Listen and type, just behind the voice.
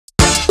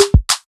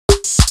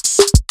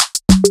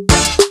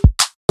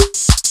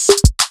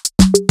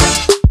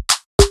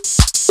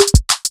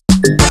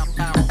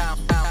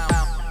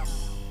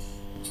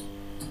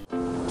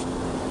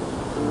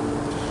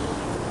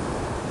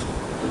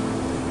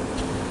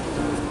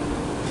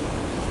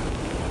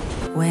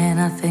When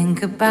I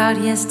think about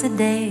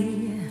yesterday,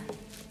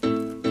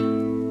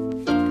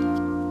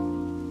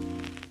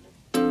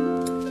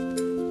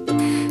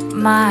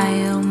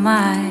 my oh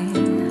my,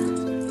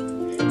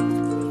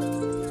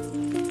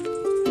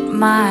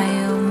 my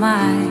oh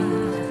my,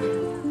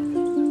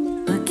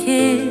 a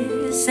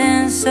kiss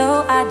and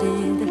so I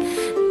did.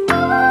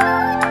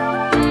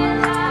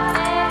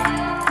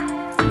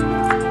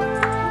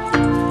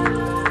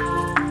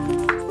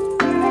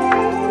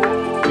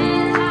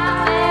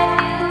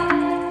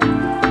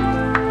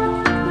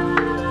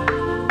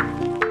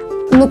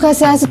 Nu ką,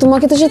 sesė, tu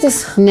moki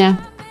dažytis? Ne.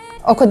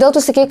 O kodėl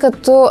tu sakei, kad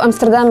tu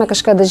Amsterdame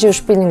kažką dažy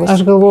už pinigus?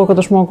 Aš galvoju, kad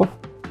aš moku.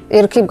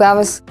 Ir kaip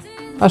gavas?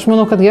 Aš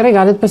manau, kad gerai,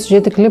 galit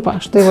pasižiūrėti klipą.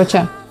 Štai va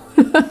čia.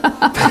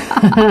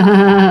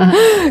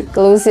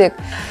 Klausyk.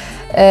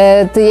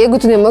 Tai jeigu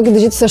tu nemoki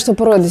dažytis, aš tau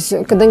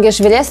parodysiu. Kadangi aš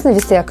vyresnė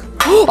vis tiek.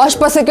 Aš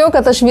pasakiau,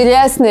 kad aš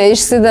vyresnė,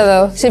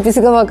 išsidaviau. Šiaip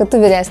įsigalvoju, kad tu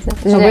vyresnė.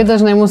 Labai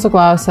dažnai mūsų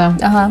klausia.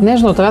 Aha.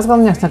 Nežinau, tavęs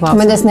gal niekas neklausia.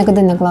 Manęs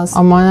niekada neklausia.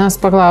 O manęs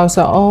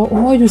paklausia,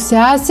 o jūs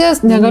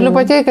sesės? Negaliu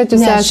pateikti, kad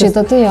jūs sesės. Ne,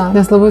 šitą tai jo.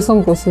 Nes labai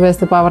sunku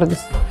suvesti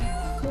pavardys.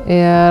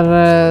 Ir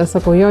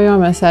sakau, jo,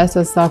 mes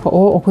sesės, sako,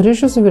 o kur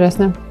iš jūsų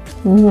vyresnė?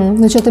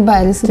 Nu čia tai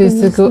bairis. Tai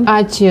sakau,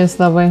 ačiū jūs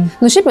labai.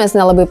 Nu šiaip mes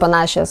nelabai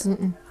panašios.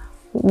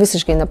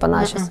 Visiškai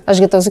nepanašios.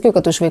 Ašgi tau sakiau,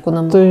 kad tu iš vaikų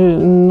namų.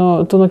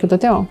 Tu nuo kito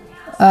tėvo?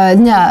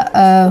 Ne,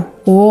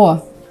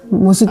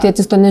 mūsų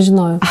tėtis to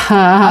nežinojo.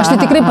 Aš tai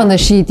tikrai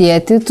panašiai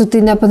tėti, tu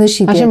tai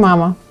nepanašiai tėti. Aš į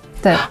mamą.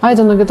 Taip. Ai,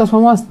 tu nuo kitos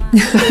mamos.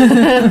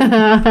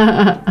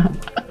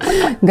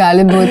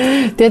 Gali būti.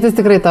 Tėtis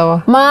tikrai tavo.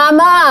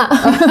 Mama!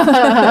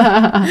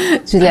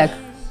 Žiūrėk,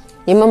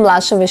 įmam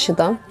lašą va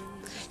šito.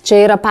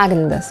 Čia yra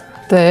pagrindas.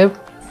 Taip.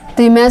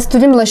 Tai mes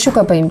turim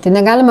lašiuką paimti.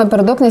 Negalima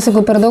per daug, nes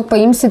jeigu per daug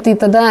paimsi, tai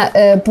tada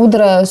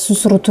pudra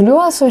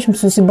susirutuliuos,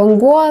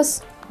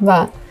 susibanguos.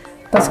 Va,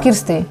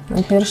 paskirstai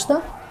ant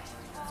piršto.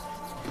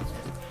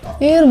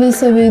 Ir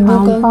visą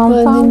veiduką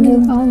padingi.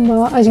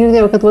 Aš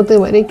girdėjau, kad va tai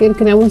va, reikia ir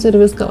kremus ir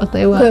viską, va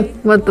tai va.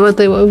 Va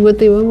tai va,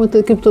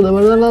 kaip tu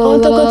dabar. O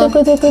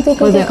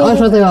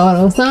aš va tai va,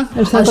 rausta.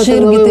 Aš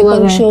irgi taip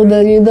anksčiau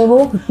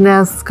darydavau.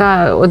 Nes ką,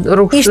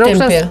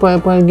 raukštas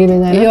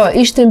pagilinė. Jo,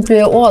 ištempė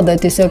odą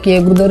tiesiog,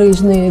 jeigu darai,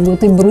 žinai, jeigu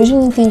tai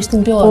brūžinai, tai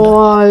ištempė odą. O,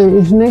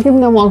 žinai, kaip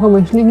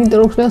nemokama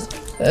išlyginti raukštas,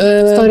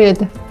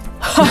 storėti.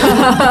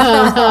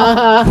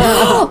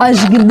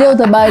 Aš girdėjau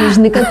tą bairį,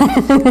 žinai, kad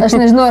aš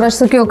nežinau, ar aš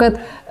sakiau, kad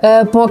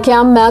po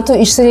kiam metų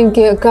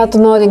išsirinki, ką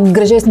tu nori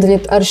gražesnį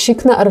daryti, ar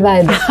šikną, ar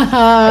veidą.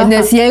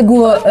 Nes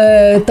jeigu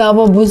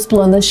tavo bus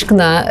plana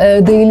šikna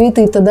daily,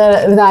 tai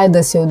tada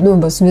veidas jau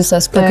bus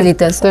visas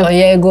pakrytęs. O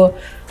jeigu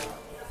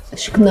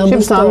šikna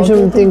bus... Šiaip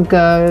amžium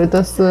tinka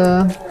tas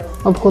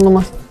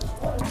apkūnumas.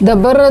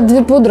 Dabar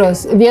dvi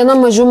pudros. Viena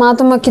mažiau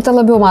matoma, kita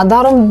labiau matoma.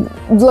 Darom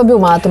labiau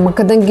matoma,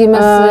 kadangi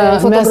mes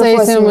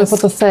eisim į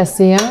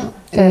fotosesiją,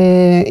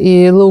 į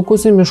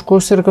laukus, į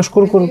miškus ir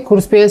kažkur,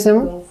 kur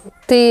spėsim.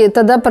 Tai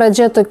tada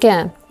pradžia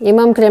tokia.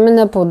 Įmam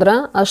kreminę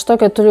pudrą. Aš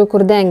tokią turiu,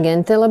 kur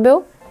dengianti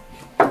labiau.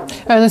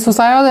 Tai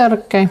sausai oda ar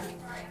kai?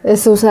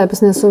 Sausai,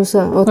 pas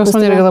nesausa. Pas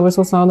mane irgi labai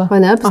sausa oda. O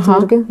ne, pas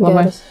irgi?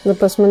 Labai.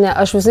 Pas mane.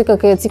 Aš visai,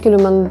 kai atsikeliu,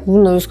 man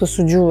būna viskas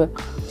sudžiūvė.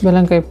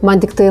 Belenkai.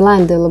 Man tik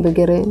Tailandė labai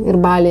gerai ir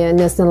Balyje,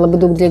 nes ten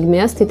labai daug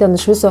drėgmės, tai ten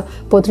iš viso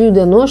po 3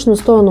 dienų aš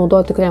nustojau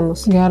naudoti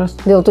kremus. Geras.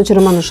 Dėl to čia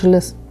yra mano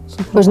šalis.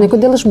 Žinai,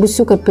 kodėl aš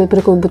busiuką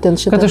pirkau būtent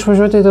šitą? Kad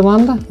išvažiuoti į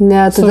Tailandą?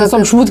 Ne, tada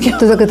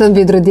kad ten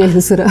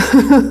veidrodėlis yra.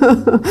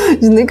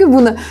 Žinai, kaip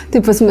būna,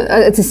 taip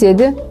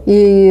atsisėdi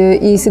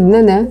į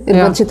Sidnę, ne? Ir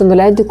man šitą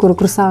nuleidi, kur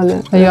saulė.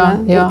 Jo.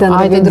 Ten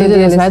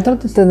didelis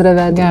veidrodis? Ten yra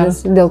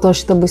veidrodis. Dėl to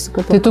šitą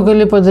busiuką. Tai tu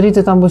gali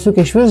padaryti tam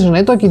busiuką iš vis,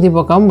 žinai, tokį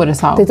dybo kambarį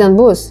savo. Tai ten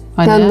bus.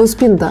 Ten bus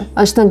spinta.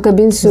 Aš ten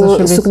kabinsiu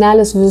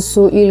suknelės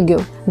visų ilgių.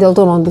 Dėl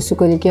to man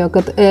busiuko reikėjo,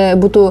 kad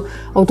būtų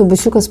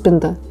autobusiukas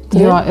spinta.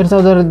 Jo, ir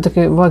tau dar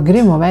tokia, va,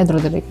 grimo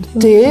veidrodį reikia.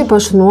 Taip,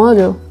 aš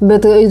noriu,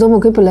 bet įdomu,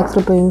 kaip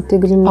elektrą pajungti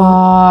grimo.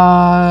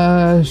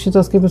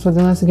 Šitas, kaip jis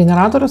vadinasi,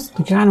 generatorius,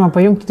 tokį galima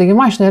pajungti, taigi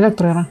mašina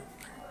elektra yra.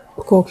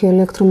 Kokį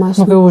elektrą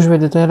mašiną? Nu, kai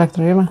užvedi, tai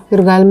elektra yra. Ir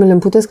galime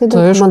lemputės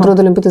skaidyti? Man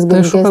atrodo, lemputės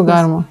galimesnės. Tai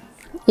galima.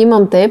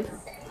 Įmam taip.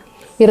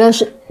 Ir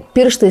aš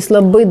pirštais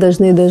labai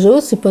dažnai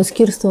dažausi,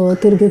 paskirstau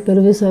irgi per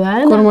visą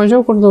veidą. Kur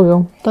mažiau, kur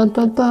daugiau.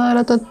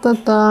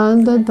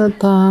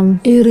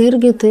 Ir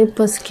irgi taip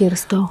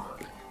paskirstau.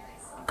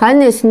 Ką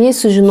nesiniai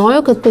sužinojo,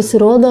 kad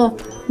pasirodo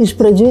iš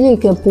pradžių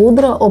reikia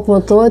pudrą, o po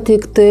to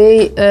tik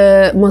tai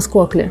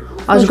maskuoklį.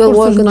 Aš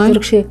galvoju, kad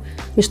virkščiai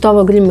iš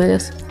tavo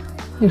grimerės.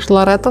 Iš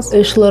Loretos?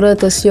 Iš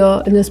Loretos, jo,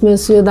 nes mes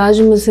su juo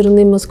dažymis ir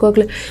jinai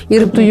maskuoklį.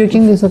 Ir tu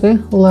juokingai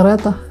sakai?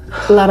 Loreta?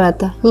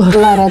 Loreta.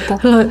 Loreta.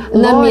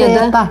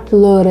 Namėda.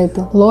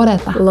 Loreta.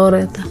 Loreta.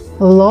 Loreta.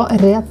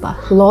 Loreta.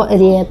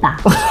 Loreta.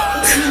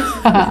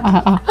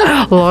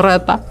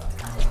 Loreta.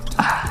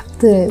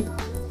 Taip.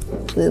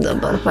 Tai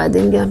dabar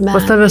padengia.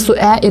 Pas tave su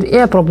E ir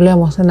E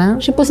problemos, ne?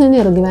 Šiaip pas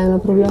nėra gyvenime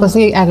problemos.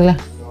 Pasakyk Eglė.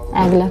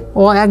 Eglė.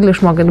 O Eglė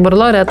išmokai, dabar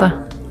Loreta.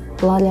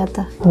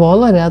 Loreta. O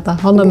Loreta.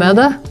 O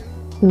Nomeda?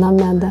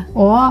 Nomeda.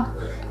 O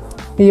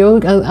Jau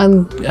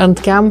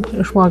ant kem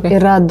išmokai.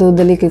 Yra 2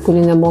 dalykai,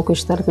 kurį nemoku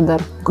ištarti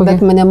dar. Kokie?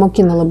 Bet mane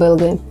mokina labai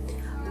ilgai.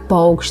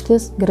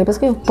 Paukštis, gerai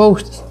pasakiau?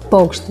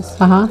 Paukštis.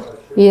 Aha.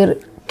 Ir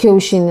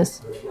kiaušinis.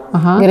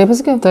 Aha. Gerai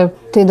pasakiau? Taip.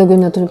 Tai daugiau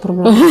neturiu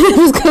problemų.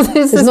 Viskas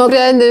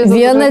įsisprendė.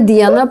 Vieną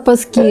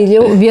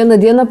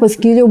dieną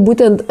paskyriau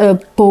būtent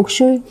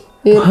paukščiui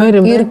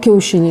ir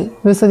kiaušiniui.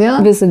 Visą dieną?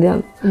 Visą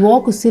dieną.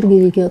 Vokus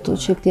irgi reikėtų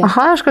šiek tiek.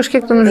 Aha, aš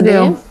kažkiek ten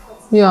uždėjau.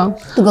 Jo.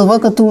 Tu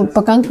galvoji, kad tu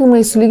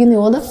pakankamai sulyginai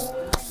odą?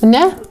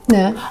 Ne?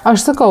 Ne.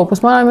 Aš sakau, pas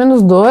mane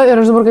 -2 ir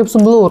aš dabar kaip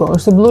sublūru.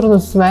 Aš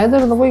sublūrinus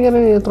veidą ir labai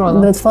gerai atrodo.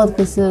 Bet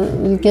fotkasi,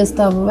 reikės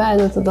tavo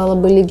veidą tada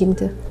labai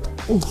lyginti.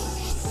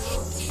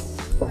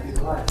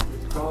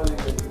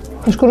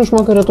 Iš kur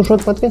išmokai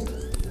retušuoti fotkės?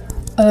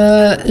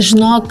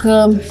 Žinok,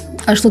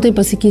 aš tu taip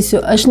pasakysiu,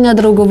 aš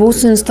nedraugavau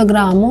su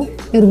Instagramu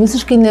ir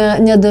visiškai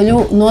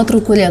nedariau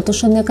nuotraukų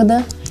retušo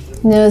niekada,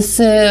 nes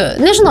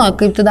nežinau,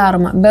 kaip tai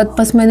daroma, bet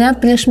pas mane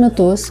prieš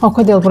metus. O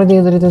kodėl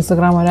pradėjai daryti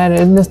Instagramą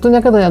realiai? Nes tu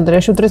niekada nedarė,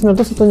 aš jau 3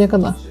 metus, o tu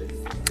niekada.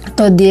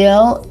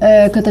 Todėl,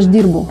 kad aš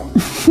dirbau.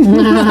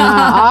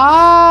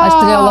 Aš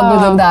turėjau labai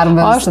daug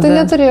darbą. Aš tai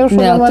neturėjau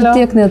šalia. Ne, tu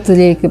tiek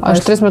neturėjai kaip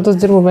aš 3 metus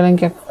dirbau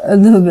belenkiek.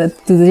 Nu, bet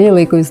tu turėjai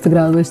laiko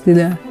Instagramą, aš tai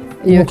ne.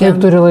 Kiek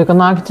turi laiko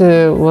naktį,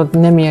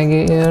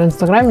 nemiegi ir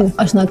Instagraminį?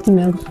 Aš naktį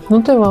mėgau. Nu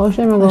tai va, aš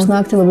nemėgau. Aš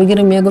naktį labai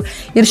gerai mėgau.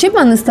 Ir šiaip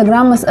man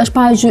Instagramas, aš,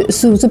 pavyzdžiui,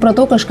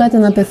 supratau kažką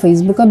ten apie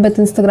Facebooką, bet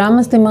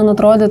Instagramas tai man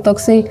atrodė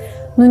toksai,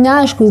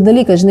 neaiškus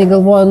dalykas, žinai,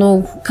 galvoju,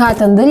 ką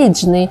ten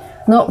daryti, žinai.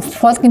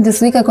 Fotkintis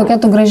vaiką, kokia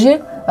tu graži,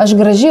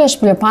 aš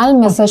prie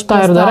palmės, aš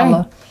prie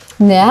stalo.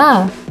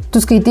 Ne,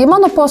 tu skaitai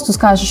mano postus,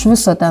 ką aš iš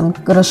viso ten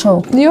rašau.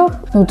 Jo.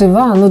 Tai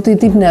va, tai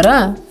taip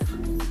nėra.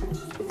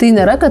 Tai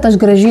nėra, kad aš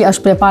gražiai, aš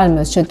prie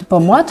palmės, čia tipo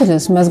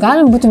moteris, mes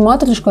galim būti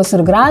moteriškos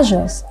ir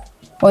gražios,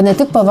 o ne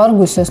tik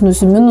pavargusios,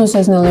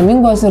 nusiminusios,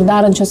 nelaimingos ir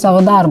darančios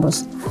savo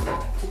darbus.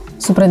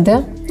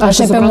 Supranti?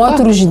 Aš apie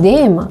moterų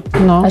žydėjimą,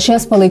 aš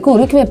jas palaikau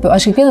ir įkvėpiu,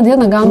 aš kiekvieną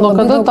dieną gaunu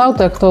labai daug. Nuo kada tau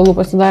tai aktualu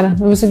pasidarė?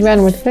 Visą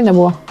gyvenimą tikrai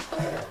nebuvo.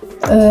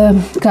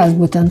 Kas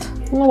būtent?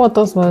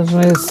 Tas,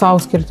 žinai, savo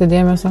skirti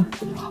dėmesio.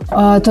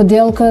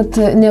 Todėl, kad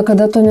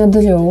niekada to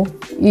nedariau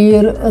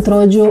ir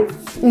atrodžiau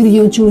ir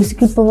jaučiausi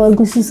kaip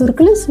pavargusis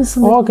arklis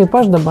visą laiką. O, kaip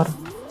aš dabar.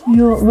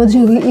 Jo,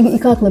 žiūrėk, į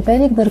kaklą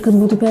pereik dar, kad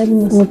būtų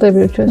perimas.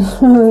 Taip jaučiuosi.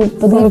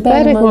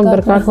 Pereik man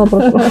per kaklą,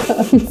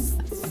 prašau.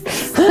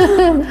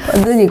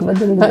 Padaryk per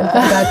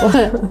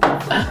kaklą.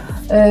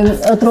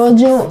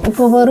 Atrodžiau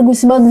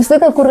pavargusi, man vis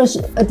laiką, kur aš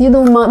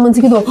ateidavau, man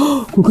sakydavo,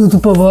 kokia tu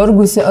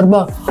pavargusi,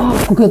 arba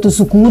kokia tu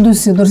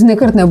sukūdusi, nors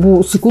niekart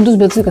nebuvau sukūdus,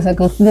 bet vaikas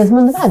sako, nes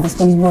man vedęs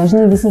toks buvo,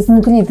 žinai, visas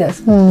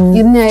nukrytęs.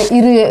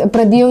 Ir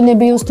pradėjau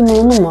nebejausti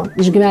malonumo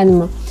iš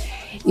gyvenimo.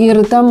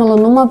 Ir tą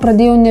malonumą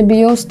pradėjau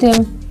nebejausti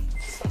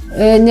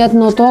net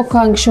nuo to,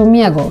 ką anksčiau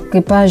mėgau.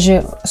 Kaip,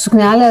 pavyzdžiui,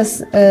 suknelės,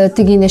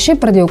 taigi ne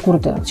šiaip pradėjau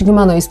kurti, čia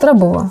mano aistra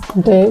buvo.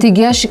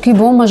 Taigi aš, kai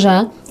buvau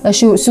maža,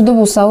 aš jau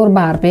siūdavau savo ir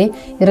Barbiai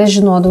ir aš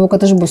žinodavau,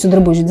 kad aš būsiu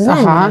drabužių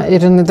dizainerė. Aha,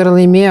 ir jinai dar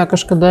laimėjo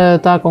kažkada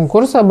tą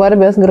konkursą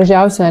Barbės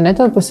gražiausią, net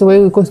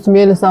pasivaigai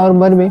kostiumėlį savo ir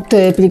Barbiai.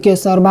 Taip, reikėjo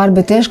savo ir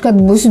Barbiai. Tai aš, kad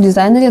būsiu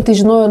dizainerė, tai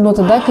žinojau nuo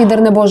tada, kai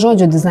dar nebuvo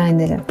žodžio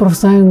dizainerė.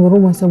 Profsąjungų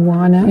rūmuose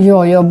buvo, ne?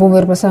 Jo,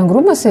 buvo ir profsąjungų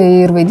rūmuose,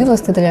 ir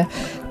vaidylos teatre.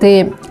 Tai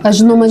aš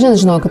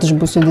žinojau, kad aš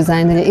būsiu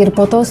dizainerė. Ir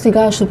po to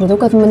staiga aš supratau,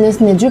 kad manęs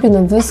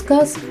nedžiugina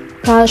viskas,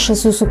 ką aš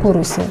esu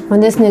sukūrusi.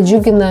 Manęs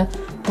nedžiugina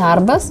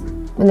darbas,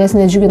 manęs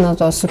nedžiugina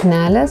tos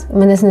suknelės,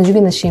 manęs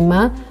nedžiugina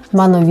šeima,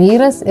 mano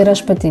vyras ir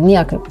aš pati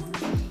niekaip.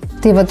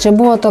 Tai va čia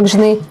buvo toks,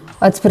 žinai,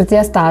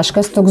 atspirties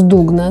taškas, toks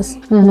dugnas,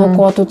 nuo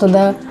ko tu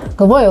tada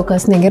galvojau,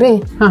 kas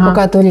negerai, o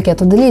ką tu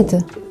reikėtų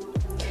daryti.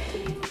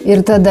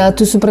 Ir tada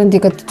tu supranti,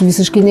 kad tu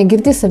visiškai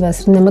negirdi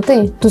savęs ir nematai.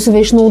 Tu save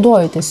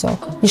išnaudoji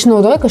tiesiog.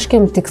 Išnaudoji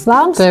kažkiem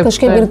tikslams,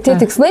 kažkiem ir tie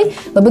tikslai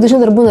labai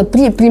dažnai dar būna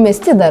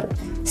primesti dar.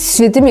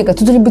 Svetimi, kad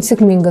tu turi būti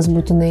sėkmingas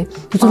būtinai.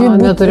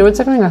 Neturi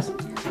būti sėkmingas?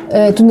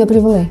 Tu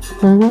neprivalai.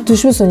 Tu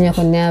iš viso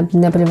nieko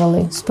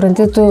neprivalai.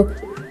 Supranti, tu...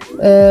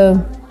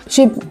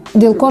 Šiaip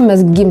dėl ko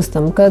mes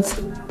gimstam, kad...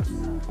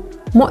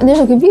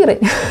 Nežinau kaip vyrai,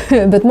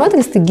 bet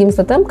moteris tai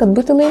gimsta tam, kad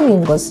būti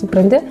laimingos.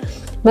 Supranti?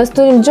 Mes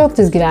turim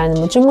džiaugtis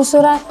gyvenimu. Čia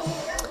mūsų yra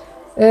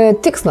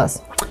tikslas.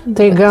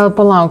 Tai gal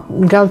palauk,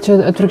 gal čia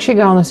atvirkščiai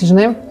gaunasi,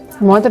 žinai?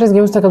 Moteris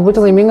gimsta, kad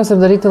būti laimingas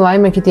ir daryti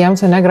laimę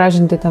kitiems, o ne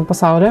gražinti ten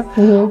pasaulį,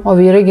 o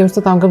vyrai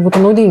gimsta tam, kad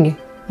būtų naudingi.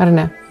 Ar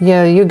ne?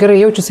 Jie gerai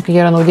jaučiasi, kai jie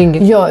yra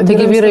naudingi.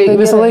 Taigi vyrai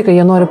visą laiką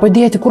jie nori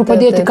padėti, kur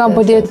padėti, kam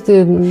padėti.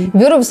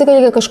 Vyrų visą laiką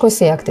reikia kažko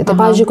siekti. Tai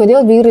pavyzdžiui,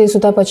 kodėl vyrai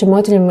su tą pačią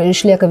moterim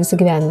išlieka visą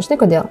gyvenimą? Žinai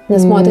kodėl?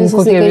 Nes moteris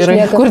visą laiką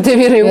išlieka. Kur tie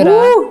vyrai yra?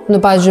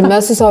 Pavyzdžiui,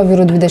 mes su savo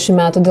vyru 20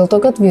 metų dėl to,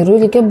 kad vyrui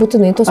reikia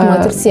būtinai tos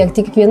moters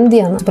siekti kiekvieną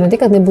dieną.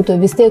 Supranti, kad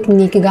nebūtų vis tiek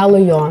ne iki galo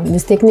jo,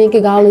 vis tiek ne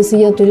iki galo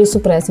jie turi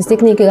suprasti, vis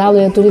tiek ne iki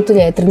galo jie turi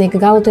turėti ir ne iki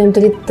galo tu jam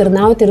turi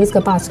tarnauti ir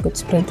viską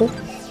pasakoti, supranti?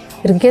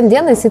 Ir kiekvieną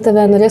dieną jis į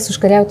tave norės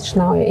užkariauti iš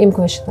naujo. Imk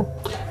va šitą.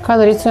 Ką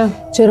darysi?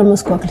 Čia yra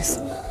maskuoklis.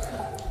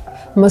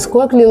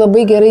 Maskuoklį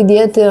labai gerai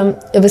dėti,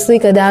 visą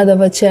laiką deda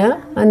va čia,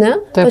 ane?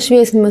 Taip.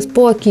 Pašviesinimas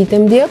po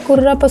akytėm dėk,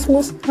 kur yra pas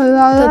mus.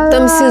 Ta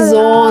tamsi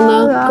zona,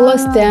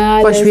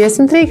 klostelės.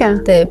 Pašviesinti reikia?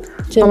 Taip.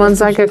 O man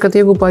sakė, kad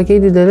jeigu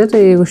pakiai dideli,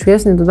 tai jeigu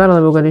šviesinti, tu dar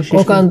labiau gali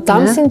išryškinti. O ką,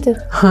 tamsinti?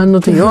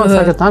 Nu tai jo,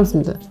 sakė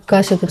tamsinti.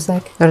 Ką šia taip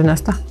sakė?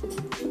 Ernesta.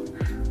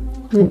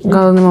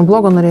 Gal jinai man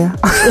blogo norėjo?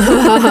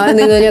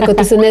 Jinai norėjo, kad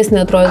tu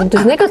senesnė atrodo.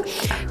 Tu žinai, kad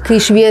kai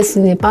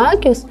šviesini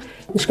pakius,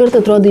 iš karto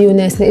atrodo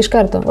jaunesnė. Iš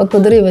karto. O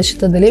padarai va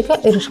šitą dalyką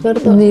ir iš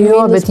karto...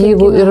 Jo, bet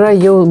jeigu yra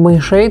jau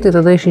maišai, tai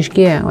tada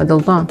išiškėja. O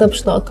dėl to?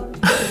 Tapštok.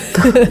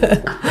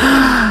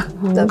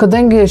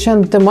 Kadangi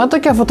šiandien tema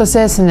tokia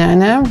fotosesinė,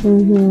 ne?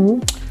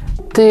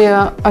 Tai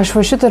aš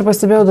va šitą ir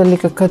pastebėjau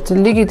dalyką, kad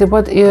lygiai taip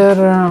pat ir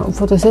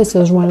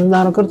fotosesijas žmonės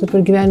daro kartu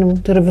per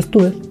gyvenimą, tai yra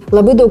vestuvės.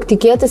 Labai daug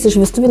tikėtis iš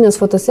vestuvinės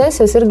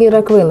fotosesijos irgi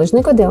yra kvaila.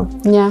 Žinai kodėl?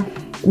 Ne.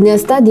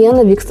 Nes tą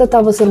dieną vyksta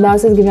tavo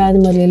svarbiausias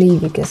gyvenimo realiai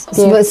įvykis.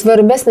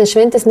 Svarbesnės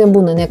šventės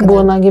nebūna niekada.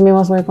 Būna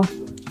gimimas vaiko.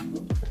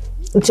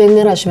 Čia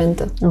nėra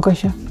šventė. O ką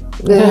čia?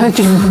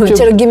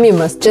 Čia yra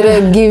gimimas, čia yra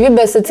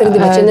gyvybės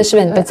atsiradimas, čia ne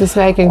šventė.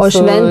 Atsisveikink o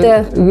šventė...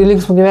 su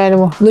linksmu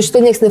gyvenimu. Nu šitą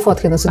nieks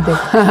nefotkina su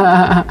taip.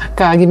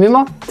 Ką,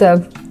 gimimo?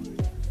 Taip.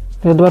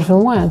 Ir dabar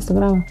filmuoja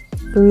Instagramą.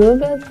 Nu,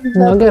 bet...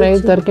 Nu gerai,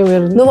 tarkim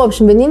ir... Nu,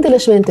 apšim, vienintelė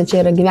šventė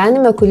čia yra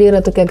gyvenime, kuri yra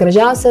tokia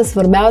gražiausia,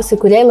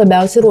 svarbiausia, kuriai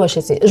labiausiai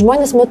ruošiasi.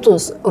 Žmonės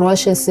metus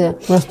ruošiasi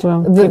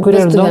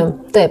vestuvėm.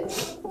 Taip.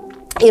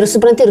 Ir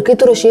supranti, ir kai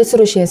tu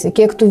ruošiesi,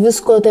 kiek tu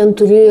visko ten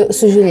turi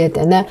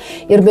sužiūrėti, ne?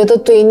 Ir be to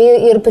tu eini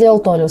ir prie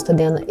altoriaus tą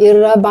dieną. Ir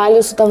yra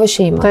balius su tavo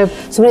šeima. Taip.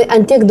 Supranti,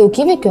 ant tiek daug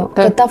įvykių,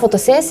 kad ta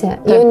fotosesija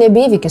jau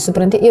nebeįvykis,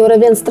 supranti, jau yra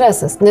vien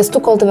stresas. Nes tu,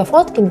 kol tave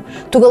fotkini,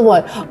 tu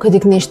galvoji, kad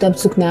tik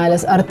neištept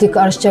suknelės, ar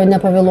aš čia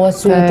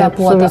nepavėluosiu į tą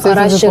plotą,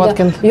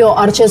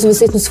 ar čia su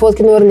visais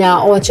nusifotkinu ar ne,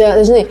 o čia,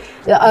 žinai,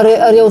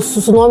 ar jau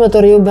su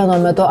nuometu, ar jau be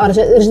nuometu,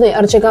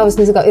 ar čia gavus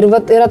nesikau. Ir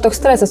va, yra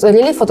toks stresas, o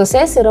realiai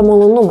fotosesija yra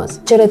malonumas,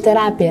 čia yra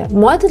terapija.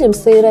 Moterims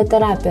tai yra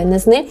terapija,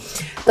 nes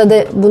tada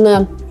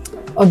būna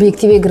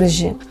objektyviai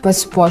graži,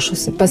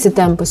 pasipuošusi,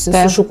 pasitempusi,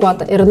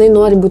 sušukuota. Ir jinai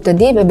nori būti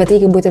dievė, bet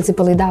reikia būti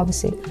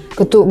atsipalaidavusiai,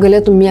 kad tu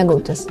galėtum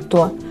mėgautis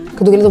tuo.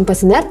 Kad tu galėtum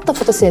pasinerti tą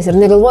fotosesiją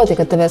ir negalvoti,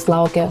 kad tavęs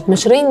laukia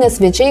mišrainės,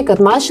 svečiai,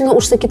 kad mašina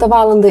užsakyta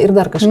valandą ir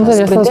dar kažkas.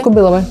 Nu, tai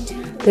skubi labai.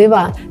 Tai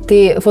va,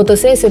 tai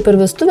fotosesija per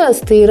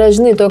vestuvės, tai yra,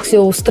 žinai, toks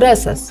jau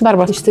stresas.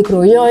 Darbas. Iš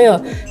tikrųjų, jo.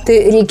 Tai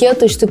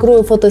reikėtų iš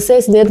tikrųjų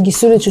fotosesiją netgi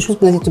siūlyčiau iš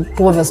jūs padaryti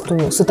po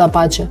vestuvių su tą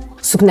pačią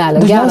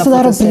suknelę. Dažniausiai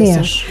daro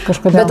prieš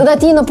kažkodėl. Bet tada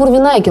ateina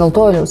purvinai iki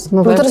altoriaus.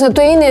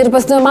 Tu eini ir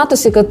pas tave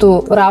matosi, kad tu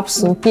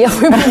rapsų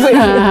pievai buvai.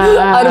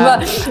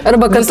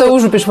 Arba kad tu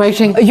užupi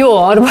išvaikščiai. Jo,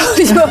 arba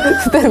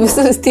per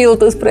visus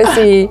tiltus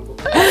prasijai.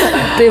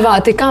 Tai va,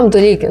 tai kam to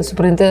reikia,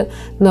 supranti?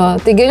 Nu,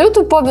 tai geriau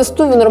tu po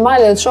vestuvių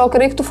normaliai atšoką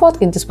reiktų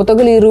fotkintis, po to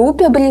gali ir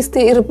upę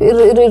bristi ir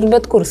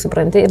bet kur,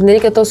 supranti, ir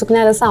nereikia to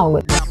suknelę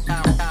saugoti.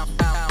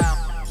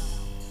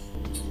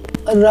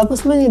 Ar yra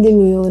pas mane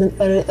dėmių jau,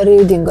 ar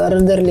jau dingo, ar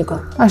dar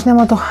liko? Aš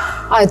nematau.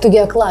 Ai, tu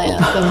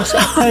geklaja.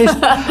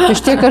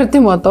 Iš tiek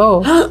arti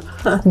matau,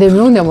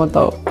 dėmių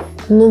nematau.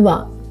 Nu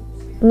va,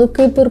 nu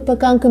kaip ir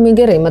pakankamai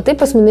gerai, matai,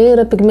 pas mane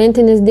yra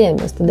pigmentinės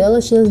dėmės,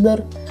 todėl aš jas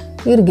dar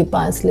irgi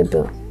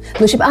paslėpiu.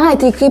 Nu šiaip,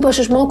 tai kaip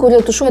aš išmokau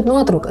retušuoti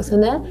nuotraukas,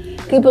 ne?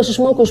 Kaip aš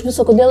išmokau iš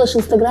viso, kodėl aš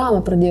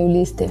Instagramą pradėjau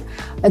lysti.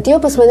 Atėjo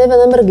pas mane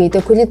viena mergaitė,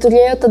 kuri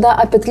turėjo tada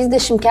apie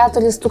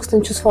 34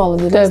 000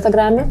 followerių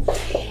Instagram'e.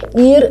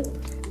 Ir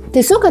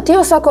tiesiog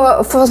atėjo, sako,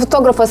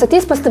 fotografas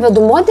ateis pas tave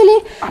 2 modeliai,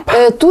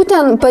 tu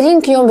ten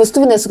parink jom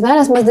vestuvinės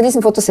suknelės, mes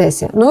darysim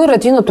fotosesiją. Nu ir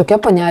ateina tokia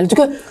panelė,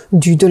 tokia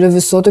didelė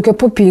viso, tokia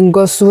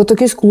popinga, su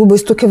tokiais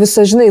klubais, tokia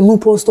visa, žinai,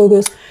 lūpos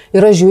tokios.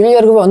 Ir aš žiūriu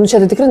ir galvoju, nu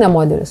čia tai tikrai ne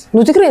modelis.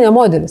 Nu tikrai ne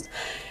modelis.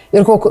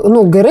 Ir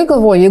gerai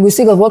galvoju, jeigu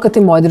jisai galvoja, kad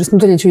tai modelis, nu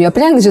turėčiau jį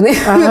aplenkti, žinai.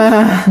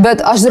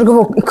 Bet aš dar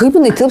galvoju, kaip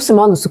jinai tilps į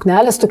mano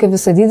suknelės, tokia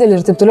visa didelė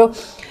ir taip toliau.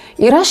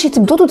 Ir aš jai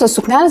taip duodu tas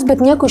suknelės, bet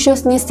nieko iš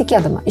jos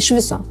nesitikėdama, iš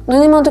viso. Nu,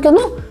 jinai man tokia,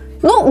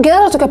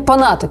 gera tokia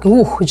pana,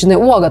 tokia, žinai,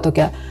 uoga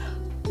tokia.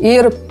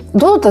 Ir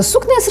duodu tas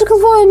suknės ir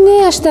galvoju, ne,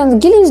 aš ten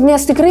gilinsiu,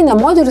 nes tikrai ne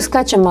modelis,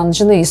 ką čia man,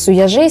 žinai, su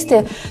ją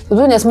žaisti.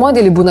 Nes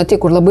modeliai būna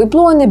tie, kur labai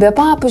ploni, be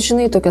papų,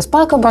 žinai, tokios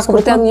pakabos, kur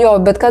ten jo,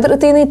 bet kad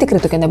tai jinai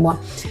tikrai tokia nebuvo.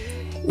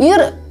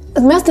 Ir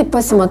mes taip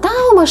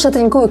pasimatavom, aš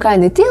atrinkau, į ką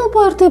jinai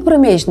tilpo ir taip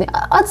ramiai, žinai,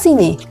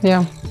 atsainiai.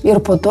 Yeah.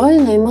 Ir po to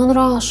jinai man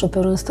rašo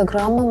per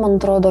Instagramą, man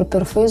atrodo, ar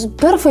per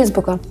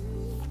Facebooką.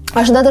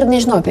 Aš dar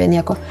nežinau apie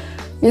nieko.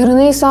 Ir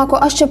jinai sako,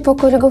 aš čia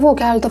pakoregavau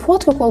keletą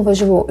fotkų, kol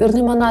važiavau, ir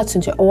jinai man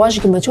atsiunčia, o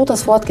ašgi mačiau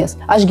tas fotkės,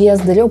 ašgi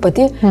jas dariau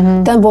pati,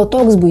 ten buvo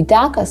toks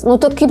buitekas, nu,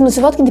 kaip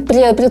nusivotkinti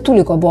prie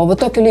tuliko buvo, va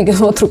tokio lygio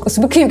nuotraukos,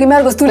 kaip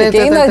mergos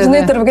tulikė, eina,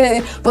 žinai,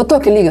 va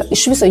tokio lygio,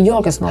 iš viso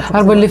jokios nuotraukos.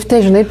 Arba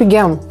lifte, žinai,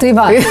 pigiam. Tai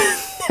va.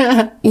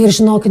 Ir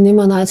žinok, jinai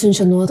man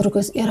atsiunčia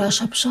nuotraukas ir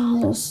aš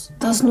apšalus.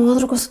 Tas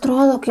nuotraukos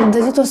atrodo kaip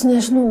darytos,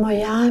 nežinau,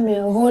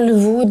 Miami,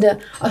 Hollywoode,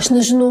 aš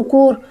nežinau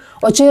kur.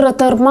 O čia yra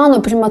tarp mano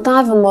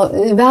primatavimo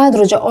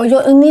veidrodžio, o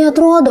jinai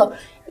atrodo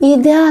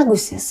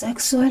įdegusi,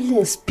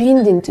 seksuali,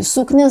 spindinti,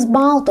 suknės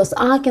baltos,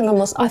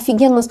 akinamos,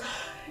 aфиgenos.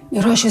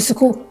 Ir aš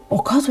įsikau,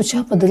 o ką tu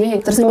čia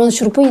padarėjai? Tarsi man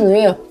šiurpai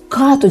nuėjo,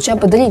 ką tu čia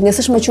padarėjai,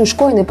 nes aš mačiau, iš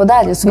ko jinai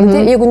padarė.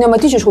 Jeigu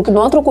nematyčiau iš kokių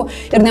nuotraukų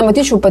ir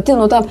nematyčiau pati,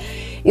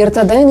 ir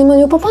tada jinai man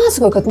jau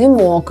papasakojo, kad jinai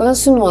moka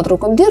su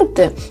nuotraukom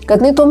dirbti,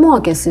 kad jinai to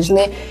mokėsi,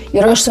 žinai.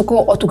 Ir aš sakau,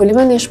 o tu gali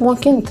mane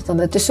išmokinti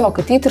tada tiesiog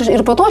ateit.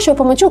 Ir po to aš jau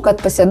pamačiau, kad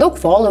pas ją daug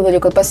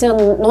followerių, kad pas ją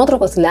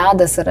nuotraukos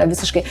ledas yra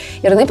visiškai.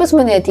 Ir jinai pas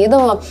mane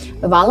ateidavo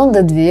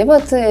valandą 2,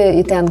 vat,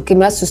 į ten, kai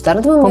mes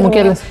sustardavom.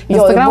 Pamokėlis.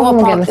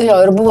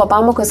 Ir buvo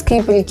pamokas,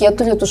 kaip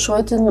reikėtų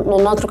retušuoti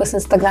nuotraukas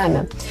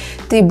Instagram'e.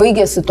 Tai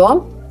baigėsi to,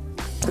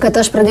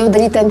 kad aš pradėjau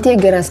daryti ant tiek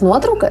geras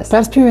nuotraukas.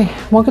 Perspjūviai,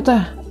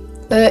 mokytoja?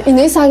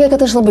 Jinai sakė, kad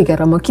aš labai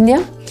gera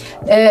mokinė.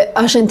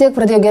 Aš ant tiek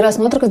pradėjau geras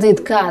nuotraukas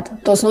daryti, kad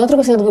tos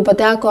nuotraukos netgi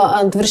pateko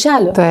ant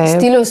viršelių.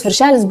 Stiliaus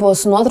viršelis buvo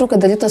su nuotrauka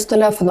darytas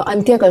telefonu.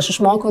 Ant tiek aš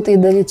išmokau tai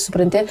daryti,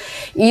 supranti.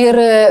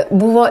 Ir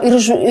buvo ir,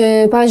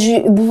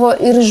 pavyzdžiui, buvo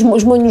ir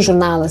žmonių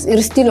žurnalas,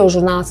 ir stiliaus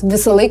žurnalas.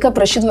 Visą laiką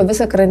prašydavo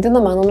visą karantiną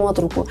mano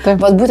nuotraukų.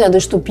 Vat būtent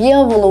iš tų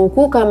pievų,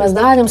 laukų, ką mes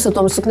darėm su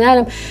tom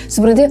suknelėm.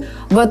 Supranti,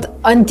 vat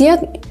ant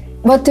tiek...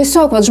 Vat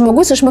tiesiog, vat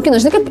žmogus išmokino,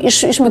 žinai, kaip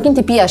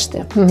išmokinti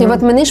piešti. Tai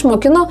vat mane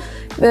išmokino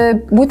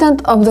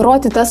būtent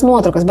apdoroti tas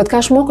nuotraukas, bet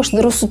ką aš moku, aš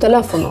darau su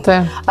telefonu.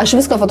 Aš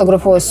viską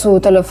fotografuoju su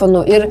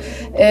telefonu ir,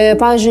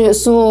 pavyzdžiui,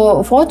 su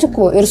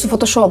fotiku ir su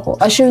photoshopu.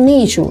 Aš jau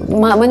neįčiau,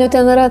 man jau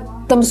ten yra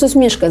tamsus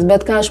miškas,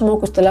 bet ką aš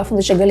moku su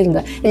telefonu, čia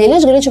galinga. Ir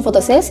aš galėčiau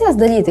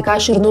fotosesijas daryti, ką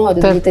aš ir noriu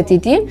daryti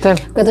ateityje,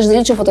 kad aš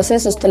daryčiau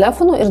fotosesijas su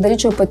telefonu ir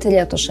daryčiau pati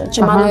retušą.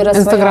 Čia mano yra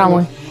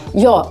Instagramui.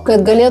 Jo,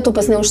 kad galėtų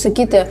pas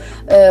neužsakyti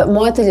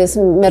moteris,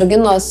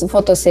 merginos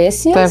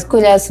fotosesijas,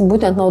 kurias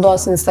būtent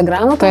naudos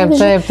Instagram'o,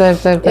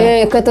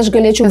 pavyzdžiui, kad aš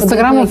galėčiau...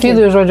 Instagram'o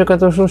feedui, žodžiu, kad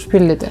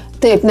užpildyti.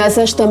 Taip, nes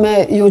aš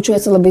tame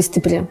jaučiuosi labai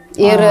stipri.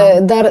 Ir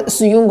dar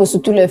sujungu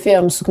su tiulio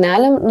fėjom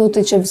suknelėm,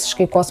 tai čia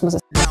visiškai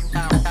kosmosas.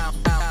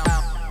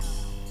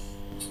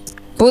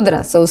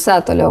 Pudra,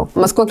 sausa toliau.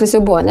 Maskuoklis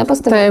jau buvo, ne pas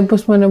tave? Taip,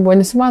 pas mane buvo,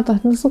 nesimato,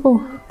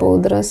 nesakau.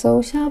 Pudra,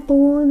 sausia,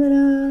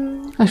 pudra.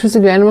 Aš visą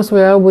gyvenimą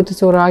svajojau būti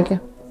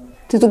siaurakė.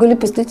 Tai tu gali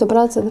pasidaryti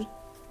operaciją dar?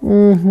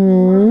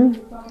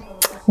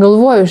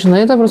 Galvoju, žinai,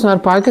 ta prasme, ar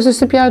pakį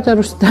susipjauti, ar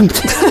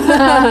užsitempti.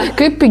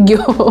 Kaip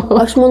pigiau?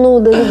 Aš manau,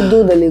 daryk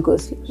 2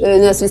 dalykus.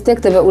 Nes vis tiek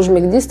tave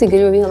užmigdys, tai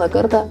geriau vieną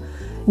kartą.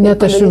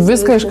 Net aš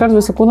viską iškart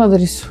visą kūną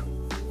darysiu.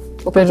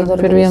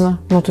 Per vieną.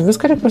 Nu, tu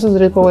viską reikia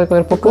pasidaryti po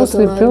vaiko ir po pusę,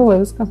 ir pilvą,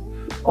 viską.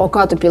 O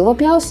ką, tu pilvą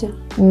pjausi?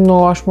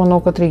 Nu, aš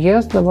manau, kad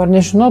reikės dabar.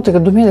 Nežinau, tai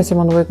kad 2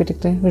 mėnesiai mano vaikui tik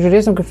tai.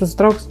 Žiūrėsim, kaip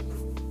susitrauks.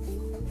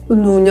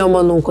 Nu,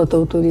 nemanau, kad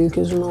tau to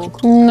reikia, žinok.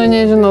 Nu,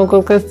 nežinau,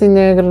 kol kas tai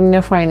ne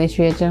fainai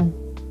šviečia.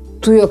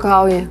 Tu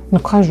juokauji. Nu,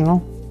 ką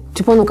žinau.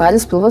 Tipo,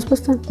 nukalys pilvas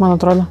pas ten? Man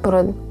atrodo.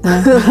 Parodė.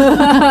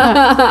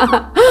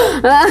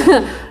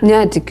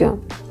 Netikiu.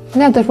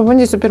 Ne, tai aš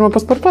pabandysiu pirmą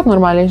pasportuoti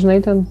normaliai, žinai,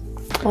 ten.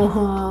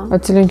 Aha.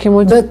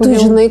 Atsilinkimų. Bet tu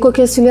žinai,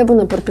 kokie silė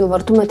būna per pilvą,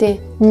 ar tu matėjai?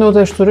 Nu,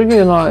 tai aš turiu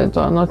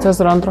nuo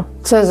Cezario 2.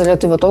 Cezario,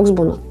 tai va toks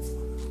būna.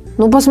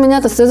 Nu, pas mane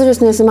tas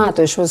Cezarius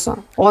nesimato iš viso.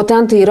 O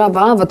ten tai yra,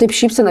 va taip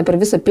šypsena per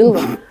visą pilvą.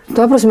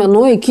 Tuo prasme,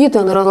 nuo iki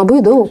ten yra labai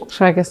daug.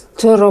 Šakės.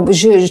 Čia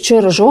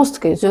yra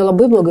žostkai, čia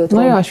labai blogai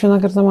atrodo. Nu jo, aš vieną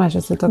kartą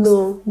mačiausi toks.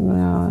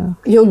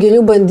 Jau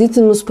geriau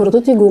bandyti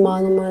nusportuoti, jeigu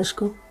įmanoma,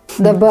 aišku.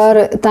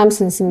 Dabar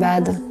tamsinsim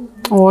vedą.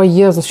 O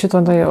Jėzus,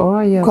 šitą tai, o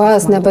Jėzus.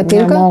 Kas,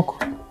 nepatinka? Nemoku.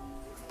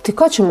 Tai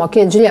ko čia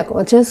mokėti, žiūrėk,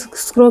 o čia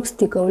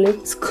skrostikauliai.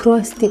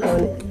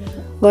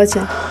 Va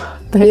čia.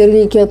 Ir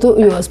reikėtų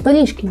juos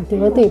paryškinti,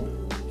 va taip.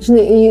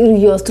 Žinai, ir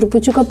juos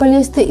trupučiuką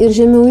paliesti ir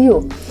žemiau jų.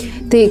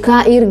 Tai ką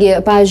irgi,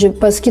 pavyzdžiui,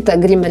 pas kitą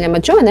grimelę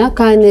mačiau, ne,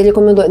 ką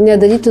nerekomenduoju,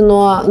 nedaryti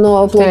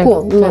nuo plaukų,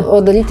 o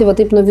daryti va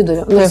taip nuo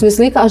vidurio. Nors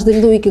visą laiką aš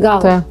darydavau iki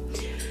galo.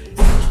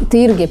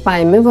 Tai irgi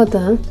paimi, va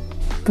tą.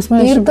 Pas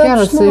mane šiaip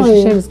geras,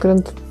 šešėlis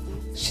krenta.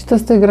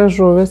 Šitas tai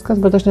gražu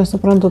viskas, bet aš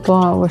nesuprantu to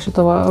va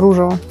šito va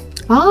rūžavo.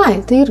 Ai,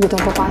 tai irgi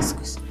tau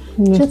papasakosiu.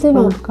 Čia tai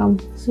va. Kam?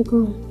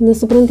 Sakau,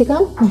 nesupranti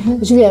kam?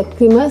 Žiūrėk,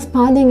 kai mes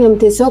padengiam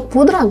tiesiog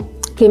pudrą,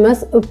 kai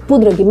mes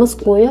pudrą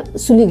maskuoja,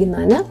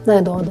 sulygina, ne,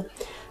 veido odą.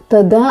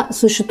 Tada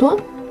su šituo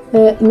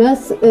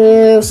mes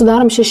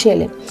sudarom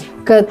šešėlį,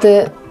 kad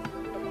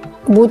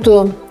būtų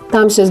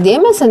tamsios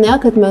dėmesio, ne,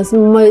 kad mes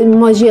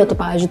mažėtų,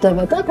 pavyzdžiui, ta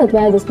vieta, kad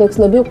veidas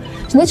toks labiau,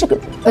 žinai, čia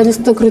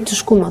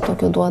aristokratiškumą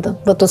tokio duoda,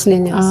 va tos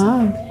linijos.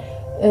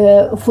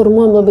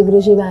 Formuojam labai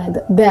gražiai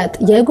veidą. Bet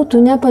jeigu tu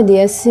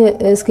nepadėsi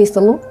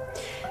skaistalų,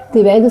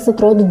 tai veidas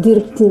atrodo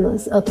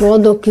dirbtinas,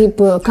 atrodo kaip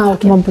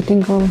kaukė. Man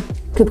patinka.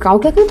 Kaip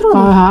kaukė, kaip atrodo?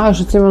 Aha,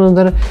 aš atsimenu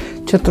dar,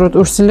 čia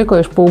užsiliko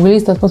iš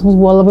paauglystės, pas mus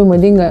buvo labai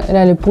madinga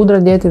realiai pudrą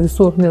dėti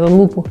visur, net ant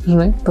lūpų,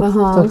 žinai,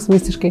 toks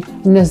visiškai.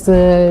 Nes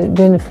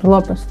Jennifer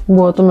Lopez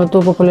buvo tuo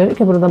metu populiari,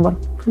 kaip ir dabar.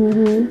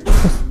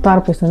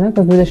 Tarpais, ne,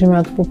 kas 20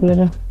 metų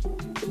populiari.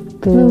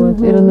 Tai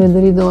ir jinai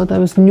darydavo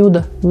tą vis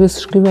niudą,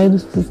 visiškai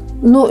veidus.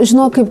 Nu,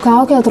 žinau, kaip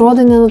kaukė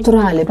atrodo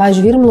nenatūraliai.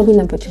 Pavyzdžiui, vyram labai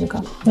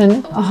nepatinka.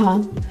 Ne? Aha.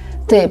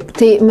 Taip,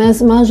 tai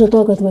mes mažo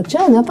to, kad va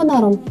čia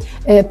nepadarom.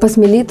 Pas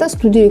Melytą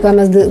studijai,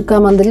 ką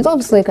man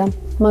darydavo visą laiką,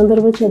 man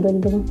dar va čia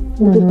darydavo.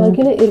 Tai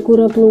pakelia ir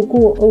kur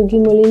plaukų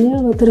augimo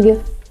linija, va irgi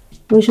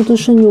va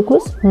šitus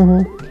šuniukus.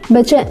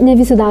 Bet čia ne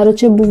visi daro,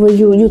 čia buvo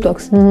jų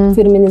toks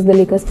firminis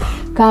dalykas.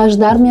 Ką aš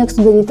dar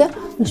mėgstu daryti,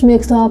 aš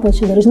mėgstu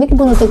apačią dar. Žinai,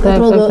 kaip būna taip,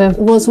 atrodo,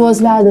 vos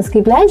vedas,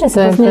 kaip leidžiasi,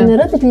 pas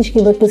nėra taip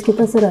ryškiai, bet pas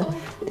kitas yra.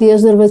 Tai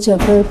aš dar va čia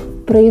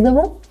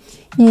praeidavau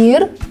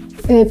ir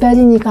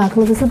perini į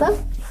kaklą visada.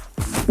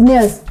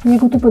 Nes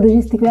jeigu tu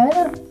padažys tik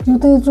veidą, nu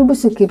tai tu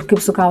būsi kaip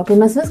su kaukė.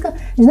 Mes viską,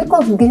 žinai,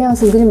 koks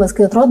geriausias grimas,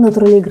 kai atrodo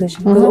natūraliai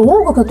gražiai. O,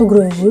 kokia tu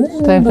graži,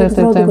 žinai, bet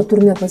atrodo, kad tu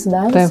ir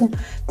nepasidariusi.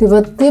 Tai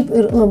va taip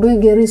ir labai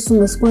gerai su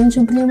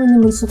maskuojančiam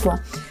priemonėm ir su tuo.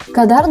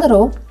 Ką dar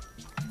darau,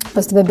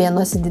 pas tave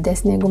bėnosi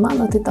didesnė, jeigu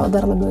mano, tai tau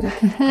dar labiau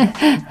reikia.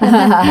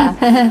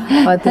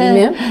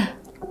 Atrimi,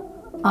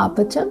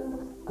 apačią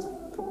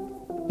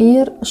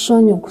ir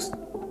šoniukus.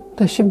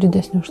 Tai šiaip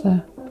didesnė už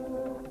tave.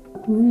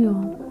 Nu jo.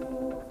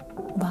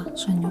 Va,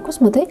 šoniukus,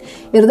 matai.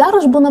 Ir dar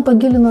aš būna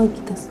pagilino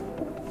kitas.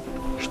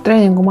 Iš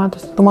treningų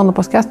matosi. Tu mano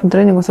paskestum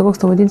treninguose,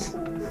 koks tavo dydis?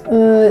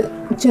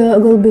 Čia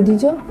gal be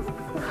dydžio?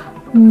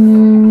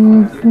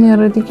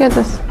 Nėra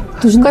etiketės.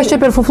 Kas čia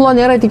per fuflo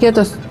nėra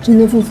etiketės? Čia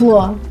ne fuflo.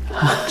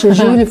 Čia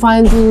žiūri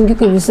fain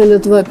treningikai, visa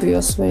Lietuva apie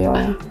juos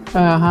svajoja.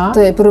 Aha.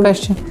 Taip, ir...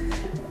 Kas čia?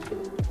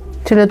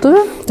 Čia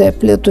Lietuvė?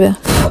 Taip, Lietuvė.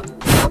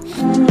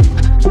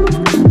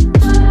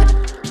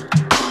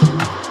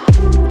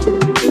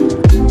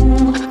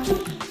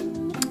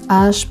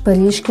 Aš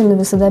paryškinu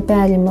visada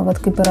perėjimą, vat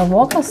kaip yra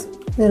vokas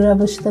ir yra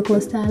va šitą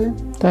klastelę.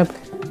 Taip.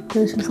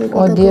 Tai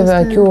o Dieve,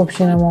 akių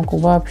apšiai nemoku,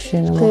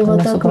 apšiai nemoku, tai va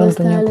tą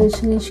klastelę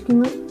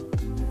išryškinu.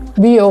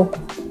 Bijau.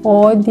 O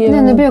Dieve.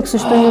 Ne, nebijok,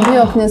 su šito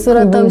nebijok, nes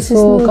yra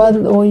tamsesnių.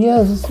 O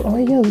Jėzus,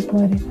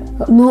 Marija.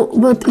 Nu,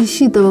 vat į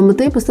šitą, va,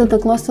 matai, pas tą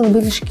klastą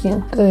labai ryški.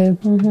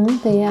 Taip.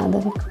 Tai ją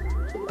daryk.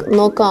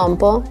 Nuo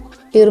kampo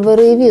ir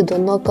varai į vidų,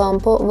 nuo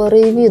kampo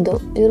varai į vidų.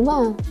 Ir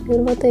va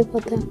taip,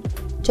 va taip.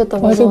 Čia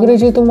tavo zona. O kaip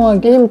gražiai tu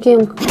moki.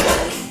 Imk.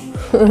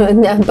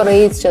 Ne,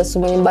 praeit čia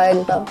su manim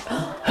baigį tau.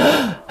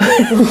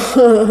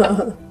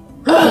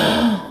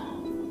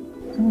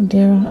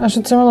 Dieve,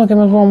 aš atsimenu, kai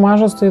mes buvom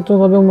mažas, tai tu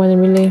labiau mane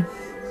mylėjai.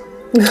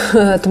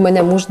 Tu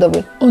mane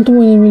mušdavai. O tu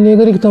mane mylėjai,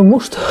 gal reikia tau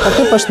mušti. O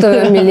kaip aš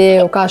tave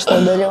mylėjau, ką aš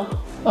tau dariau?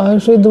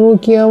 Aš eidavau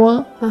kiemą,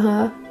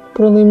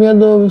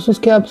 pralaimėdavau visus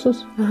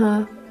kepsus.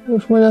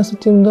 Iš manęs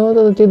atimdavo,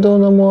 tada ateidavau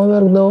namo,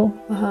 verkdavau,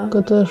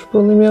 kad aš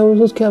pralaimėjau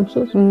visus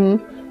kepsus.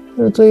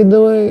 Ir tu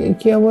eidavai į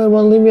kiemą ir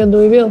man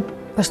laimėdavai vėl.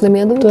 Aš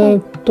laimėdavau?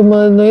 Taip, tu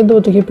man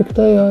eidavai tokia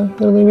pikta jo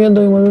ir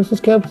laimėdavai man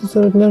visus kepsus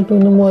ir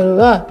atneždavai namo ir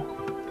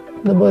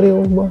dabar jau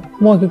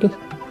mokykis.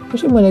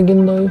 Aš jau mane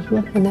gindavau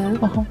jūs. Ne?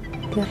 Aha.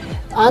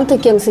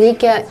 Antakiems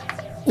reikia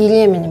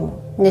įrėminimo,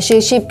 nes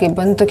šiaip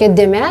kaip ant tokia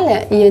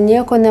dėmelė, jie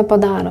nieko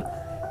nepadaro.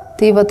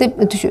 Tai va taip,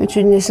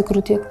 čia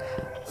nesikrūtiek.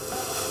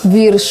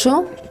 Viršų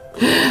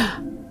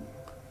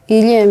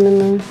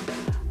įrėminam.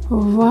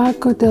 Va,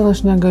 kodėl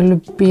aš negaliu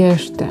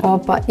piešti.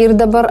 Opa, ir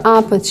dabar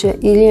apačią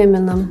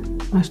įrėminam.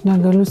 Aš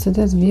negaliu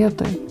sėdėti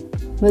vietoj.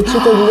 Bet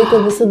šitą dalyką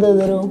visada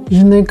darau.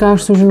 Žinai, ką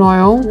aš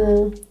sužinojau? Ne.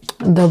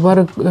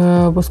 Dabar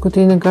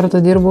paskutinį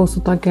kartą dirbau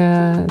su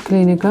tokia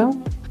klinika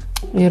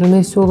ir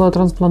jinai siūlo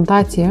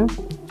transplantaciją.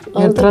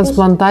 Ir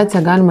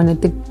transplantaciją galima ne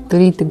tik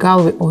daryti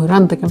galvai, o ir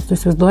antakiams, tu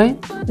įsivaizduoji?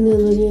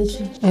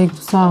 Nenorėčiau. Eik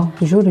tu savo,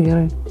 žiūri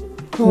gerai.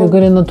 Jie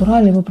gali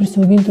natūraliai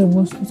prisiauginti ir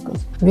bus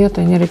viskas.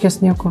 Vietoj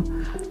nereikės nieko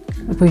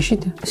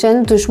paišyti.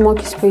 Šiandien tu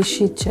išmokys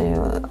paišyti čia,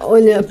 o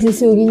ne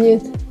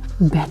prisiauginėti.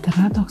 Bet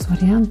yra toks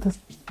variantas.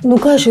 Nu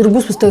ką, ir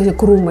bus vis tokie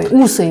krūmai,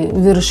 ūsai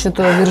virš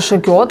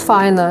akių,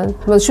 faina.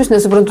 Bet šius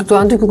nesuprantu tų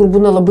antakių, kur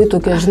būna labai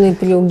tokie, žinai,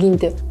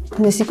 priauginti.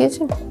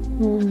 Nesikeičia?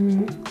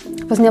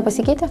 Pas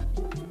nepasikeitė?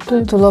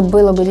 Taip. Tu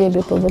labai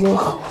riebiai padarei.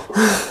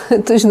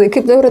 Tu žinai,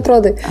 kaip dabar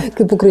atrodai,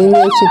 kaip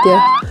ukrainiečiai tie,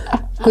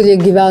 kurie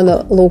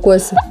gyvena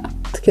laukuose.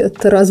 Tokie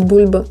taras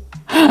bulba.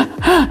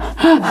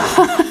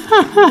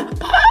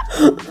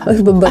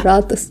 Arba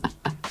baratas.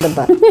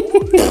 Dabar.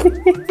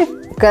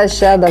 Kas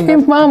čia dabar?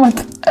 Kaip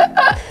mamat.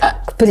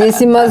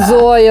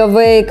 Prisimazojo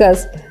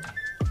vaikas.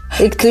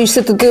 Eik tu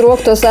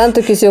išsitatuiruok tos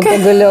antakius jau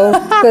pagaliau,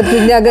 kad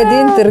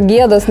negadinti ir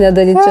gėdos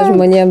nedaryti čia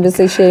žmonėm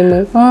visai šeimai.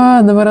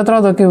 Dabar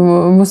atrodo, kaip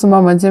mūsų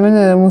mama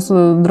atsimenė,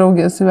 mūsų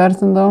draugės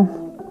įvertindavo.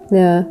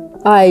 Ne.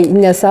 Ai,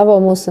 ne savo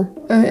mūsų.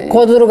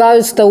 Ko tu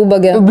draugauji su ta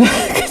ubagė?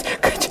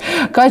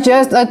 Ką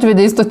čia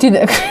atvedė į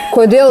stotinę?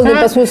 Kodėl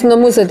pas mūsų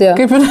namus atėjo?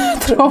 Kaip ir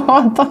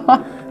atrodo.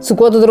 Su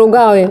kuo tu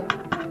draugauji?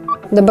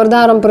 Dabar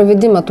darom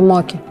pravedimą, tu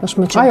moki. Aš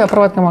mačiau. Jo,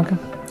 pravodkę moki.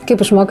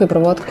 Kaip išmokai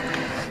pravodką?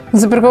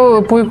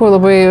 Nusipirkau puikų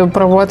labai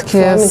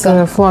pravodkės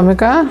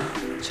flomiką.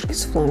 Širkai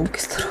su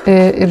flomikais darau.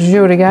 Ir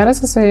žiauriai geras,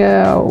 jisai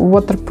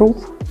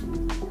waterproof.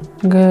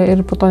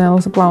 Ir po to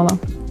nenusiplauna.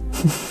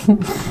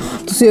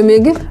 Tu su juo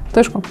mėgi?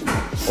 Tai aišku.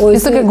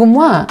 Jis tokia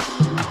guma.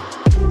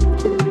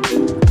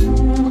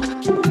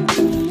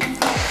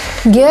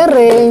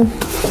 Gerai.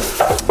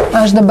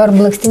 Aš dabar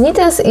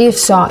blakstinytės ir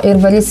šio. Ir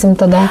varysim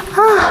tada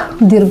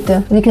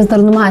dirbti. Reikės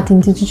dar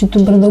numatinti, čia tu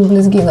per daug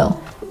blizgi gal.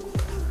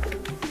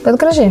 Bet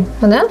gražiai,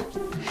 ne?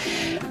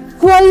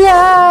 Valia!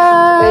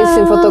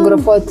 Eisim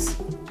fotografuotis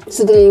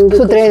su treningais.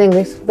 Su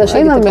treningais. Aš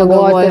einam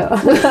mėgoti.